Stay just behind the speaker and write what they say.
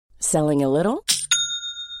Selling a little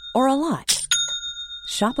or a lot?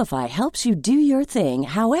 Shopify helps you do your thing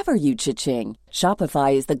however you cha-ching.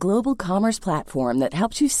 Shopify is the global commerce platform that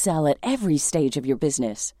helps you sell at every stage of your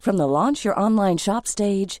business. From the launch your online shop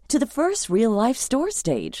stage to the first real-life store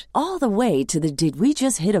stage, all the way to the did we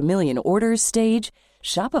just hit a million orders stage.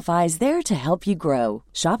 Shopify is there to help you grow.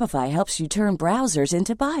 Shopify helps you turn browsers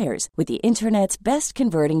into buyers with the internet's best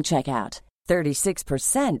converting checkout.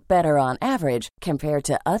 36% better on average compared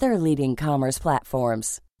to other leading commerce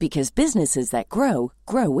platforms. Because businesses that grow,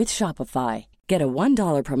 grow with Shopify. Get a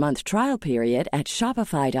 $1 per month trial period at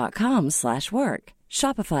shopify.com/work.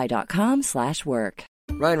 Shopify.com/work.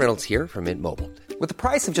 Ryan Reynolds here from Mint Mobile. With the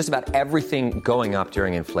price of just about everything going up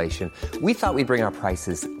during inflation, we thought we'd bring our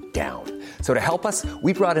prices down. So to help us,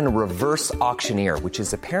 we brought in a reverse auctioneer, which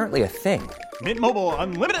is apparently a thing. Mint Mobile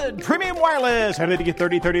Unlimited Premium Wireless. How to get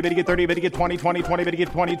 30, 30, bit to get 30, bit to get 20, 20, 20, bit to get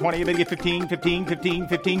 20, 20, bit to get 15, 15, 15,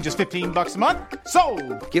 15, just $15 a month?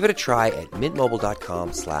 Sold! Give it a try at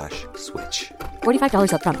mintmobile.com/switch.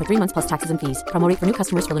 $45 up front for 3 months plus taxes and fees. Promo rate for new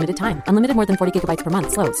customers for limited time. Unlimited more than 40 gigabytes per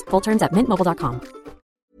month. Slows full terms at mintmobile.com.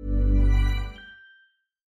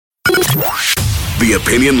 The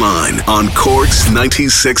Opinion Line on Cork's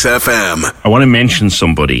 96 FM. I want to mention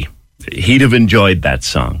somebody. He'd have enjoyed that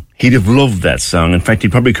song. He'd have loved that song. In fact,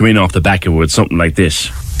 he'd probably come in off the back of it with something like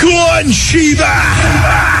this. Go on, Sheba!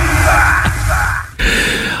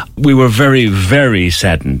 We were very, very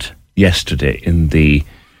saddened yesterday in the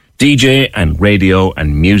DJ and radio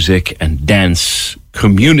and music and dance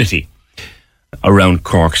community around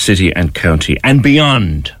Cork City and County and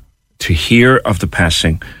beyond to hear of the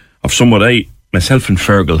passing of someone myself and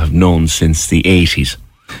Fergal have known since the 80s.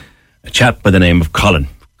 A chap by the name of Colin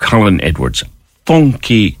Edwards.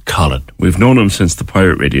 Funky Colin. We've known him since the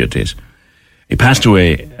pirate radio days. He passed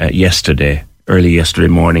away early yesterday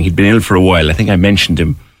morning. He'd been ill for a while. I think I mentioned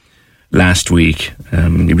him last week.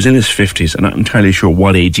 He was in his 50s. I'm not entirely sure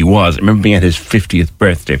what age he was. I remember being at his 50th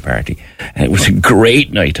birthday party, and it was a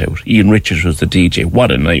great night out. Ian Richards was the DJ.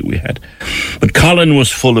 What a night we had. But Colin was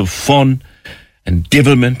full of fun and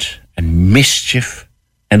devilment and mischief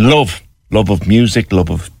and love of music, love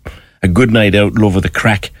of a good night out, love of the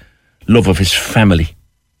crack, love of his family.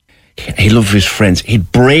 He loved his friends.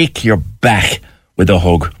 He'd break your back with a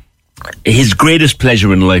hug. His greatest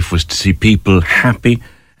pleasure in life was to see people happy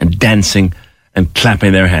and dancing and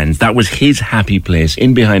clapping their hands. That was his happy place,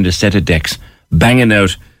 in behind a set of decks, banging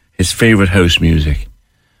out his favourite house music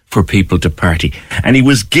for people to party. And he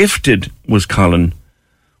was gifted, was Colin,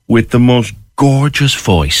 with the most gorgeous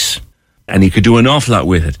voice, and he could do an awful lot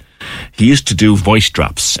with it. He used to do voice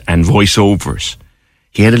drops and voiceovers.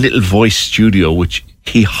 He had a little voice studio which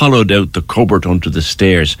he hollowed out the cupboard under the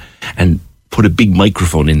stairs and put a big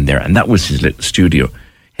microphone in there, and that was his little studio.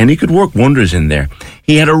 And he could work wonders in there.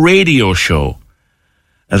 He had a radio show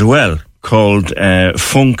as well called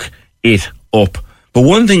Funk It Up. But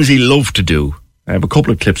one of the things he loved to do, I have a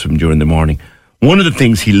couple of clips of him during the morning, one of the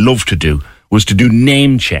things he loved to do was to do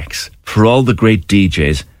name checks for all the great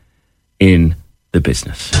DJs in the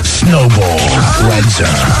business. Snowball,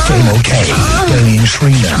 Redzer, Game OK, Damien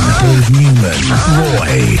Shrinan, Dave Newman,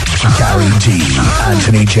 Roy, Gary D,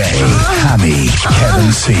 Anthony J, Hammy,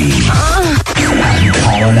 Kevin C, and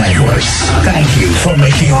Colin Edwards. Thank you for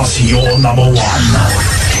making us your number one.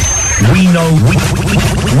 We know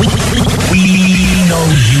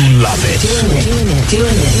you love it.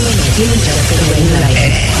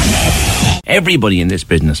 Everybody in this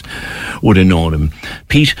business would have known him.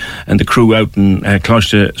 Pete and the crew out in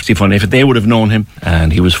Cloister Stephen, they would have known him,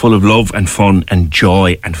 and he was full of love and fun and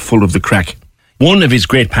joy and full of the crack. One of his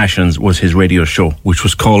great passions was his radio show, which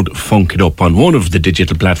was called Funk It Up on one of the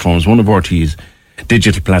digital platforms, one of RT's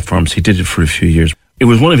digital platforms. He did it for a few years. It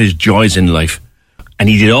was one of his joys in life. And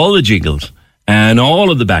he did all the jingles and all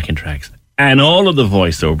of the backing tracks and all of the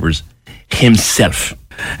voiceovers himself.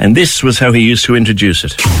 And this was how he used to introduce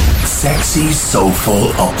it. Sexy,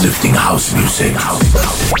 soulful, uplifting house music.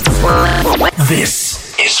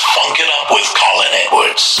 This is Funk It Up with Colin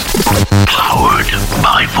Edwards. Powered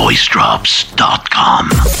by VoiceDrops.com.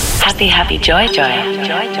 Happy, joy.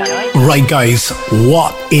 Right, guys,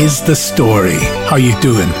 what is the story? How you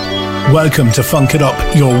doing? Welcome to Funk It Up,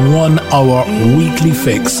 your 1 hour weekly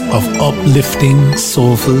fix of uplifting,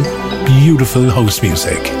 soulful, beautiful house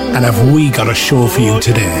music. And have we got a show for you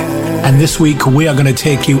today? And this week we are going to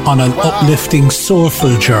take you on an uplifting,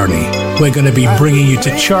 soulful journey. We're going to be bringing you to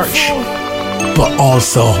church, but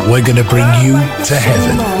also we're going to bring you to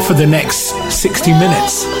heaven for the next 60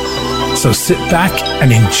 minutes. So sit back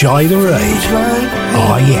and enjoy the ride.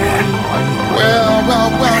 Oh yeah. Well.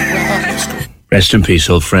 Rest in peace,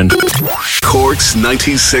 old friend. Cork's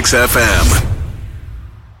 96 FM.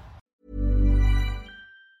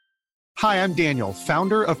 Hi, I'm Daniel,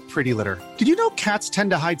 founder of Pretty Litter. Did you know cats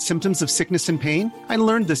tend to hide symptoms of sickness and pain? I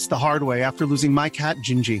learned this the hard way after losing my cat,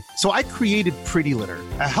 Gingy. So I created Pretty Litter,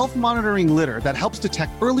 a health monitoring litter that helps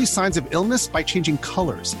detect early signs of illness by changing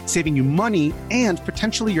colors, saving you money and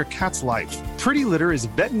potentially your cat's life. Pretty Litter is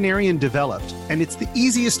veterinarian developed, and it's the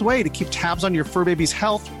easiest way to keep tabs on your fur baby's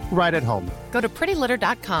health right at home. Go to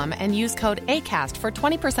prettylitter.com and use code ACAST for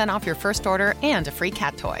 20% off your first order and a free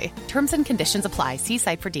cat toy. Terms and conditions apply. See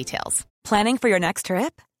site for details. Planning for your next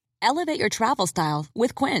trip? Elevate your travel style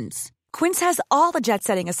with Quince. Quince has all the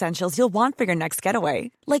jet-setting essentials you'll want for your next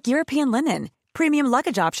getaway, like European linen, premium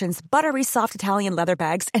luggage options, buttery soft Italian leather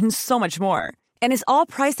bags, and so much more. And is all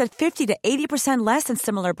priced at 50 to 80% less than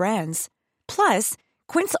similar brands. Plus,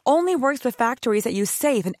 Quince only works with factories that use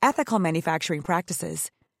safe and ethical manufacturing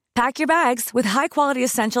practices. Pack your bags with high-quality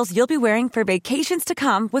essentials you'll be wearing for vacations to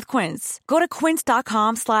come with Quince. Go to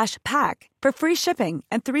quince.com/pack for free shipping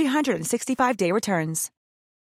and 365-day returns.